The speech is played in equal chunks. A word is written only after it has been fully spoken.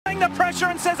pressure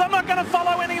and says, I'm not going to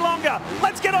follow any longer.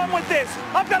 Let's get on with this.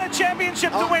 I've got a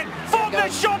championship to win. Forkner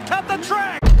shortcut the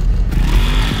track.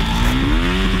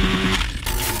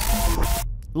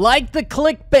 Like the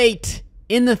clickbait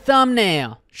in the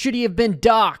thumbnail. Should he have been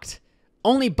docked?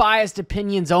 Only biased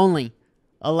opinions only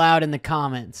allowed in the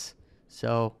comments.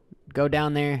 So go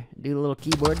down there, do the little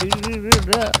keyboard,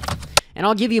 and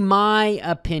I'll give you my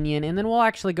opinion, and then we'll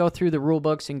actually go through the rule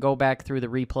books and go back through the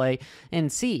replay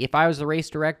and see if I was the race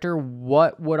director,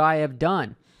 what would I have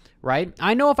done, right?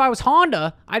 I know if I was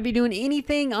Honda, I'd be doing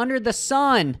anything under the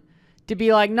sun to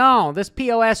be like, no, this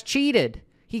POS cheated.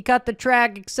 He cut the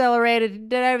track, accelerated,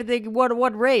 did everything.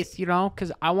 What race, you know?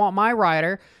 Because I want my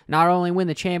rider not only win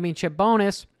the championship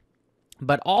bonus,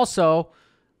 but also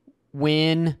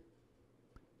win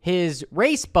his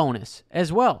race bonus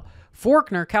as well.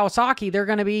 Forkner, Kawasaki, they're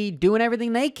going to be doing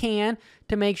everything they can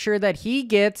to make sure that he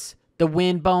gets the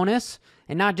win bonus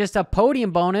and not just a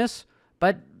podium bonus,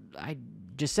 but I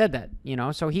just said that, you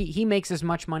know, so he makes as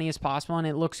much money as possible, and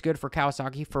it looks good for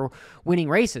Kawasaki for winning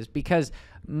races, because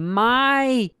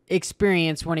my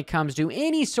experience when it comes to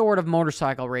any sort of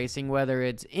motorcycle racing, whether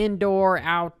it's indoor,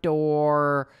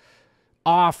 outdoor,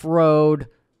 off-road,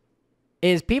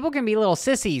 is people can be little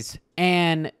sissies,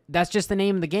 and that's just the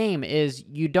name of the game, is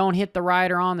you don't hit the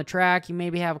rider on the track, you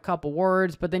maybe have a couple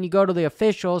words, but then you go to the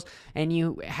officials and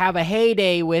you have a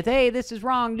heyday with, hey, this is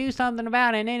wrong, do something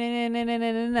about it.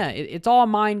 It's all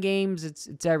mind games,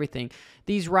 it's everything.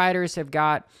 These riders have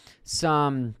got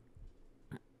some,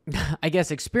 I guess,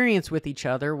 experience with each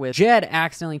other, with Jed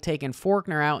accidentally taking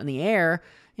Forkner out in the air.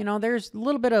 You know, there's a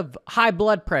little bit of high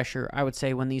blood pressure, I would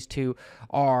say, when these two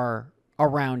are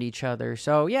around each other.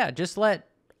 So yeah, just let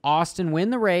Austin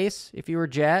win the race. If you were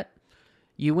Jet,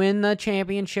 you win the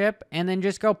championship, and then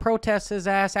just go protest his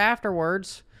ass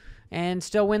afterwards and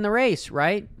still win the race,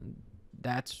 right?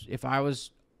 That's, if I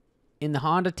was in the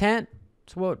Honda tent,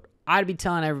 that's what I'd be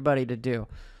telling everybody to do.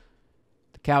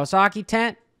 The Kawasaki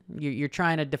tent, you're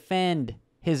trying to defend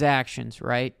his actions,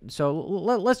 right? So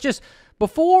let's just,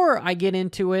 before I get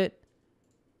into it,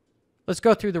 let's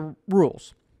go through the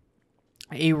rules.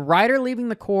 A rider leaving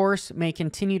the course may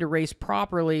continue to race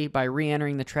properly by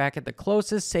re-entering the track at the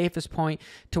closest, safest point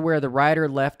to where the rider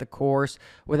left the course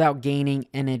without gaining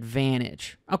an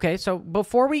advantage. Okay, so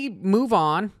before we move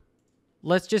on,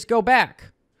 let's just go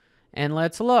back and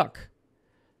let's look.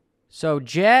 So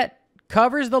Jet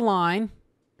covers the line.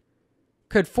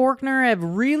 Could Forkner have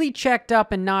really checked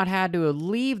up and not had to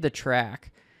leave the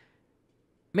track?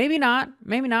 Maybe not,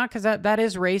 because that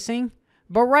is racing.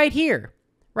 But right here,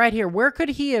 where could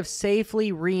he have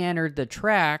safely re-entered the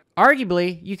track?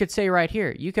 Arguably, you could say right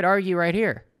here. You could argue right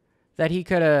here that he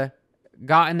could have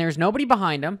gotten, there's nobody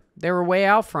behind him. They were way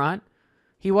out front.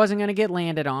 He wasn't going to get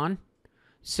landed on.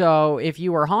 So if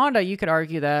you were Honda, you could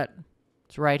argue that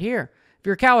it's right here. If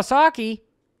you're Kawasaki,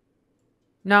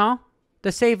 no,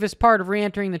 the safest part of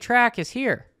re-entering the track is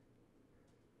here.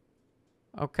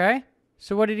 Okay,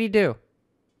 so what did he do?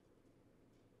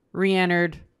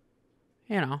 Re-entered,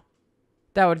 you know.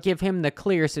 That would give him the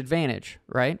clearest advantage,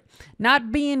 right?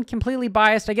 Not being completely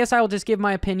biased, I guess I will just give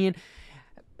my opinion.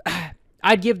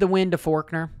 I'd give the win to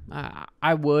Forkner.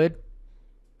 I would.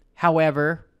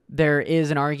 However, there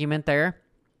is an argument there.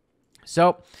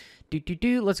 So,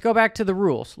 let's go back to the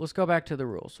rules.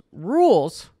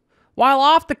 Rules, while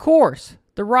off the course,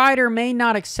 the rider may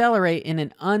not accelerate in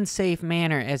an unsafe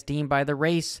manner as deemed by the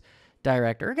race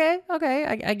director. Okay,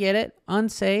 I get it.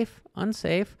 Unsafe.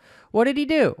 What did he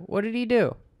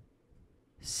do?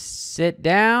 Sit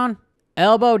down,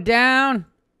 elbow down,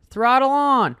 throttle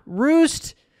on,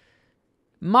 roost,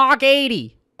 Mach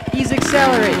 80. He's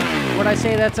accelerating. Would I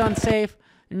say that's unsafe?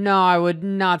 No, I would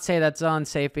not say that's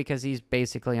unsafe, because he's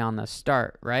basically on the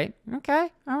start, right? Okay,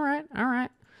 all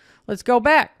right. Let's go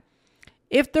back.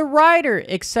 If the rider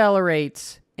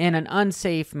accelerates in an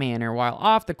unsafe manner while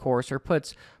off the course, or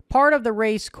puts part of the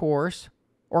race course,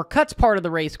 or cuts part of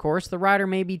the race course, the rider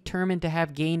may be determined to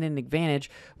have gained an advantage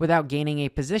without gaining a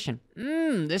position.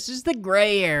 This is the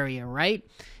gray area, right?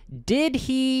 Did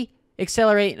he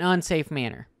accelerate in an unsafe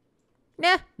manner?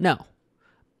 No.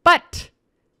 But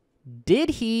did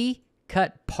he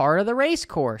cut part of the race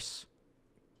course?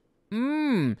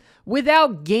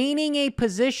 Without gaining a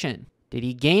position. Did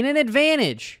he gain an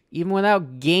advantage even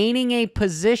without gaining a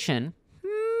position?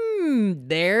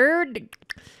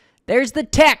 There's the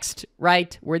text,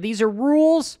 right? Where these are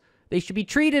rules, they should be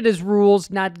treated as rules,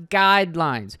 not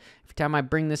guidelines. Every time I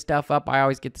bring this stuff up, I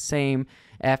always get the same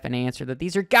effing answer, that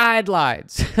these are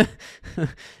guidelines.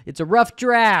 It's a rough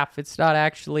draft. It's not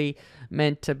actually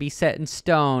meant to be set in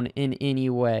stone in any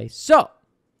way. So,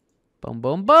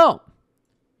 boom.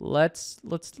 let's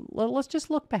just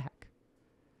look back.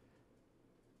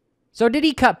 So did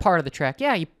he cut part of the track?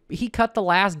 Yeah, he cut the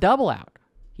last double out.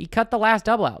 He cut the last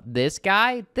double out. This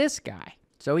guy, this guy.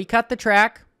 So he cut the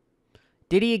track.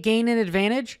 Did he gain an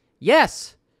advantage?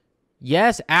 Yes.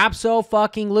 Yes,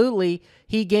 abso-fucking-lutely,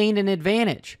 he gained an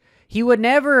advantage. He would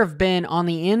never have been on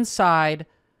the inside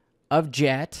of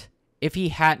Jet if he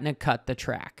hadn't have cut the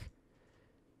track.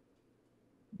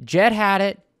 Jet had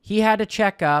it. He had to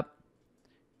check up.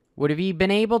 Would have he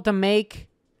been able to make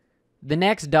the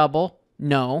next double?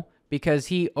 No, because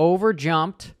he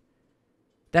over-jumped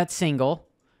that single.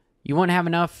 You wouldn't have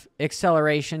enough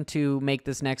acceleration to make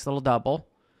this next little double.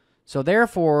 So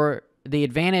therefore, the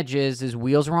advantage is his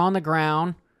wheels were on the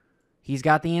ground. He's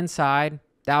got the inside.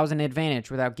 That was an advantage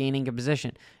without gaining a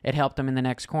position. It helped him in the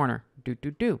next corner.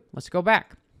 Let's go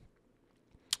back.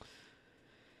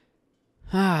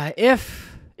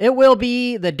 If it will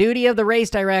be the duty of the race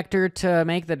director to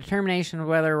make the determination of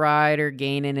whether a rider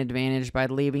gained an advantage by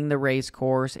leaving the race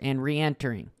course and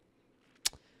re-entering.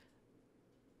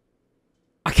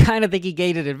 I kind of think he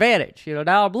gained an advantage. You know,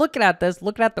 now I'm looking at this,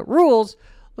 looking at the rules,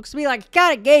 looks to me like he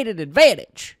kind of gained an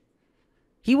advantage.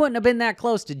 He wouldn't have been that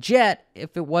close to Jet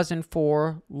if it wasn't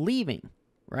for leaving,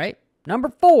 right? Number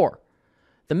 4,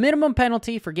 the minimum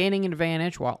penalty for gaining an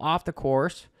advantage while off the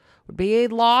course would be a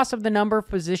loss of the number of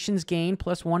positions gained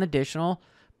plus 1 additional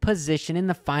position in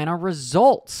the final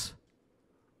results.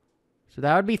 So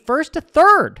that would be first to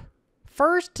third.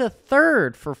 First to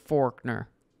third for Forkner.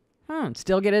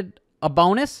 Still get a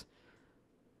bonus.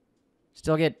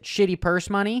 Still get shitty purse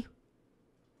money.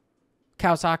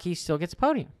 Kawasaki still gets a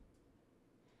podium.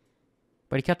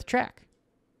 But he cut the track.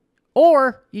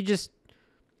 Or you just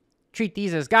treat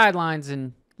these as guidelines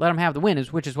and let them have the win,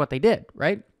 which is what they did,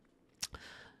 right?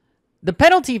 The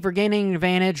penalty for gaining an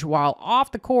advantage while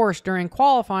off the course during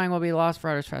qualifying will be lost for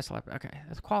riders fast lap. Okay,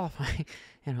 that's qualifying,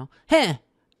 you know.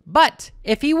 But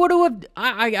if he would have,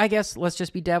 I guess, let's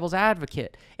just be devil's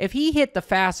advocate. If he hit the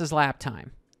fastest lap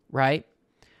time, right,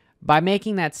 by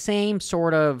making that same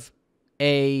sort of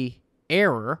a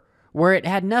error where it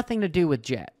had nothing to do with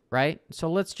Jet, right?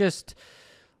 So let's just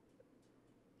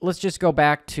go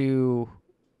back to,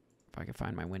 if I can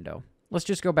find my window. Let's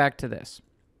just go back to this.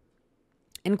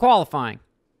 In qualifying,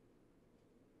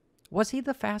 was he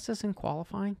the fastest in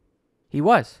qualifying? He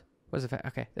was.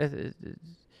 Okay.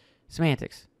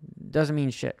 Semantics. Doesn't mean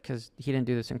shit because he didn't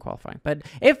do this in qualifying. But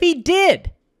if he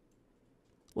did,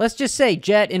 let's just say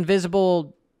Jet,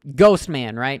 invisible ghost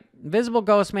man, right? Invisible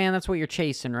ghost man, that's what you're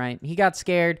chasing, right? He got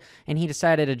scared and he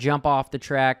decided to jump off the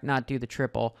track, not do the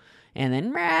triple, and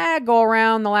then go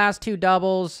around the last 2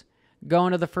 doubles, go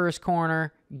into the first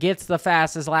corner, gets the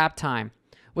fastest lap time.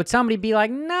 Would somebody be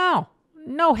like, no,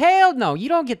 hell no, you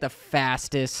don't get the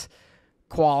fastest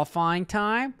qualifying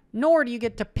time, nor do you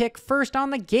get to pick first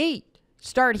on the gate,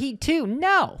 start heat 2.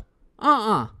 No.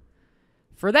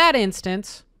 For that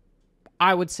instance,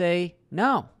 I would say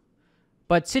no.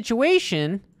 But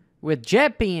situation with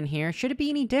Jet being here, should it be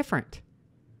any different?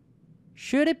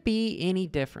 Should it be any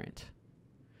different?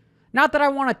 Not that I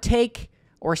want to take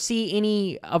or see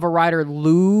any of a rider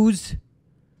lose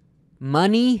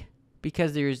money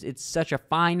because it's such a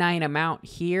finite amount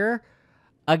here.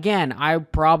 Again, I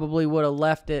probably would have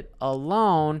left it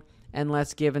alone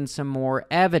unless given some more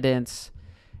evidence.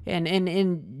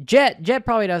 And Jet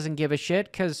probably doesn't give a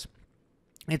shit because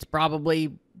it's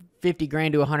probably 50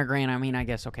 grand to 100 grand. I mean, I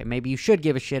guess, okay, maybe you should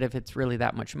give a shit if it's really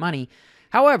that much money.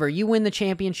 However, you win the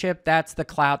championship. That's the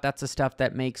clout. That's the stuff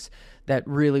that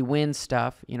really wins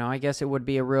stuff. You know, I guess it would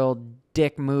be a real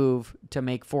dick move to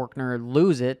make Forkner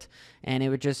lose it, and it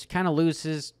would just kind of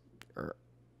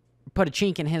put a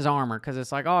chink in his armor because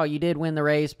it's like, oh, you did win the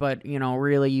race, but, you know,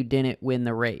 really you didn't win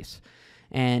the race.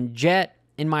 And Jet,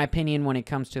 in my opinion, when it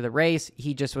comes to the race,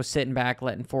 he just was sitting back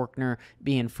letting Forkner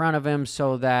be in front of him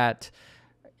so that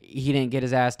he didn't get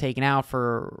his ass taken out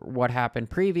for what happened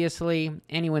previously,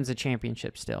 and he wins the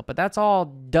championship still. But that's all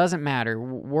doesn't matter.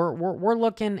 We're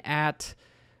looking at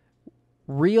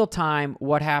real time,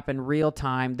 what happened real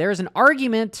time. There's an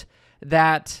argument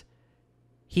that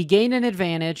he gained an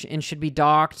advantage and should be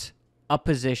docked a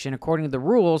position. According to the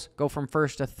rules, go from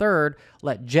first to third,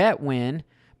 let Jet win.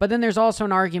 But then there's also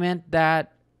an argument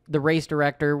that the race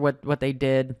director, what they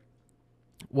did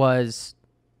was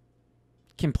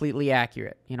completely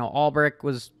accurate. You know, Albrecht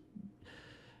was,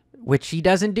 which he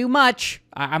doesn't do much.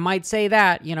 I might say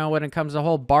that, you know, when it comes to the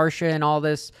whole Barsha and all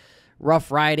this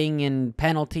rough riding and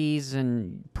penalties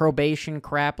and probation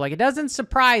crap. Like, it doesn't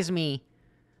surprise me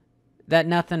that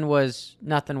nothing was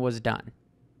done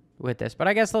with this. But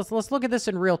I guess let's look at this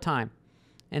in real time.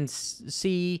 and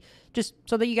see, just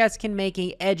so that you guys can make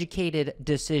an educated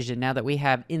decision now that we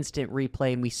have instant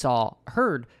replay and we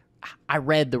heard, I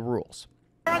read the rules.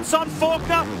 Lawrence on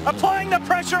Forkner, applying the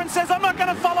pressure and says, I'm not going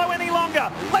to follow any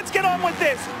longer. Let's get on with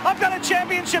this. I've got a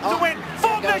championship to win.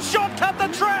 Forkner shortcut the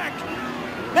track.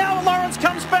 Now Lawrence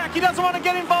comes back. He doesn't want to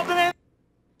get involved in it.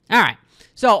 All right.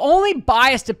 So only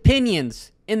biased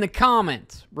opinions in the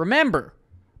comments. Remember,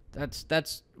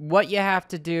 that's what you have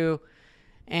to do.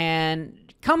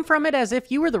 And come from it as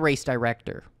if you were the race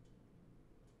director.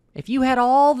 If you had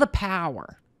all the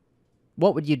power,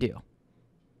 what would you do?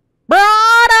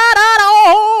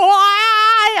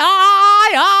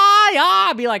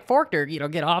 Be like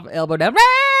Forkner, get off, elbow down.